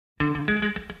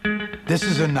This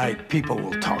is a night people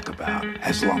will talk about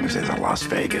as long as there's a Las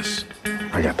Vegas.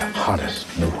 I got the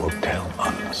hottest new hotel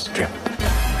on the Strip.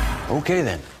 Okay,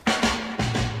 then.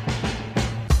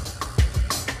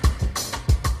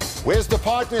 Where's the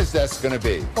partner's desk gonna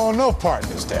be? Oh, no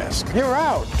partner's desk. You're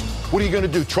out. What are you gonna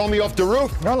do, throw me off the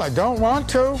roof? Well, I don't want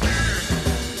to.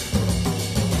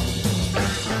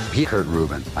 He hurt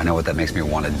Ruben. I know what that makes me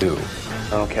want to do.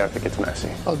 I don't care if it gets messy.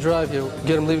 I'll drive you,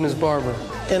 get him leaving his barber.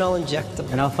 And I'll inject him.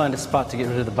 And I'll find a spot to get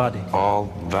rid of the body.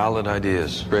 All valid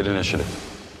ideas. Great initiative.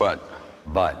 But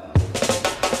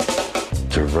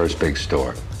It's a reverse big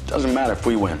store, doesn't matter if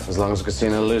we win. As long as the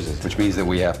casino loses. which means that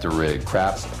we have to rig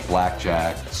craps,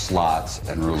 blackjack, slots,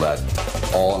 and roulette,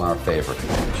 all in our favor.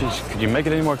 Jeez, could you make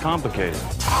it any more complicated?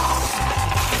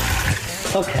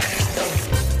 Okay.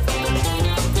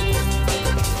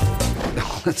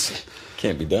 It's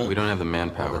Can't be done. We don't have the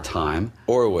manpower. the time.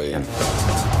 Or a way in.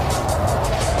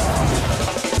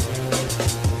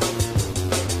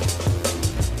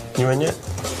 You in yet?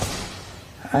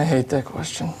 I hate that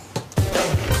question.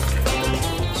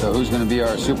 So who's going to be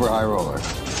our super high roller?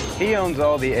 He owns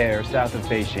all the air south of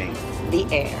Beijing. The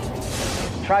air.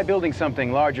 Try building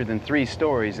something larger than 3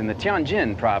 stories in the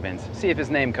Tianjin province. See if his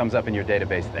name comes up in your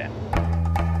database then.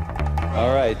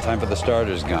 All right, time for the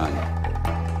starter's gun.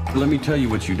 Let me tell you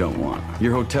what you don't want.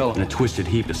 Your hotel in a twisted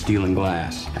heap of steel and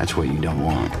glass. That's what you don't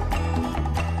want.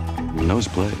 The nose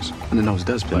plays. And the nose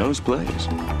does The play. nose plays.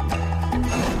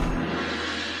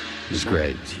 This is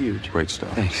great. It's huge. Great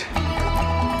stuff. Thanks.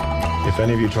 If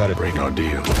any of you try to break our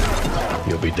deal,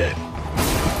 you'll be dead.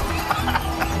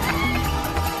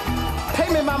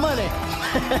 Pay me my money.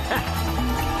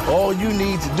 All you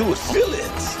need to do is feel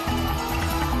it.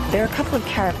 There are a couple of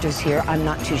characters here I'm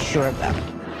not too sure about.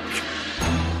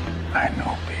 I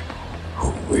know people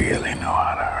who really know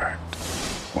how to hurt.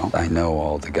 Well, I know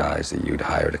all the guys that you'd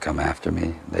hire to come after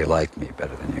me. They like me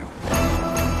better than you.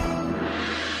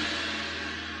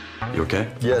 You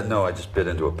okay? Yeah, no, I just bit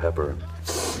into a pepper.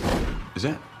 Is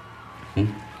that?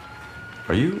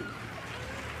 Are you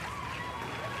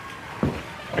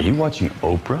watching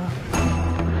Oprah?